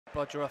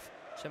Bodgerov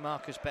to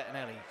Marcus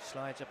Bettinelli.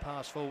 Slides a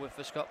pass forward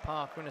for Scott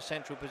Parker in a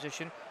central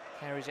position.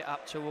 Carries it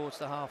up towards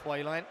the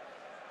halfway line.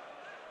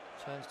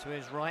 Turns to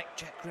his right.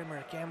 Jack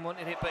Grimmer again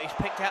wanted it, but he's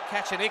picked out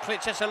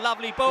Kačaniklić. That's a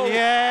lovely ball.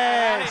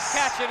 Yes!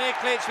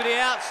 Kačaniklić with the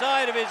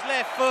outside of his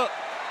left foot.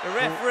 The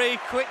referee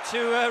quick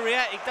to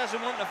react. He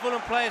doesn't want the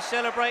Fulham players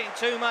celebrating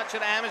too much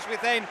at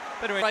Hammersmith end.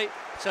 But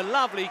it's a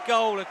lovely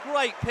goal, a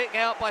great pick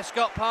out by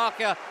Scott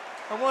Parker.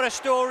 And what a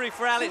story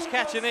for Alex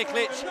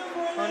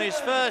Kačaniklić on his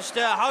first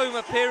home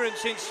appearance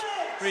since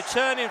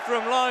returning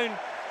from loan.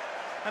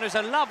 And it was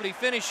a lovely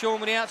finish, Sean,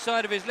 with the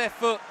outside of his left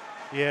foot.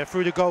 Yeah,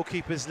 through the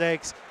goalkeeper's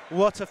legs.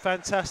 What a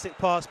fantastic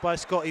pass by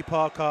Scotty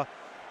Parker.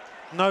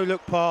 No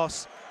look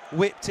pass,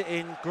 whipped it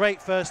in.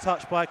 Great first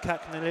touch by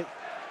Kačaniklić.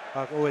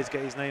 I always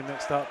get his name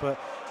mixed up, but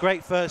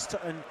great first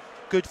and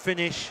good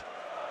finish.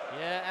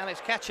 Yeah,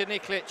 Alex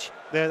Kačaniklić.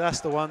 Yeah, that's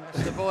the one.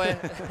 That's the boy.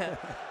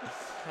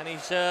 And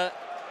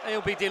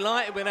he'll be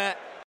delighted with that.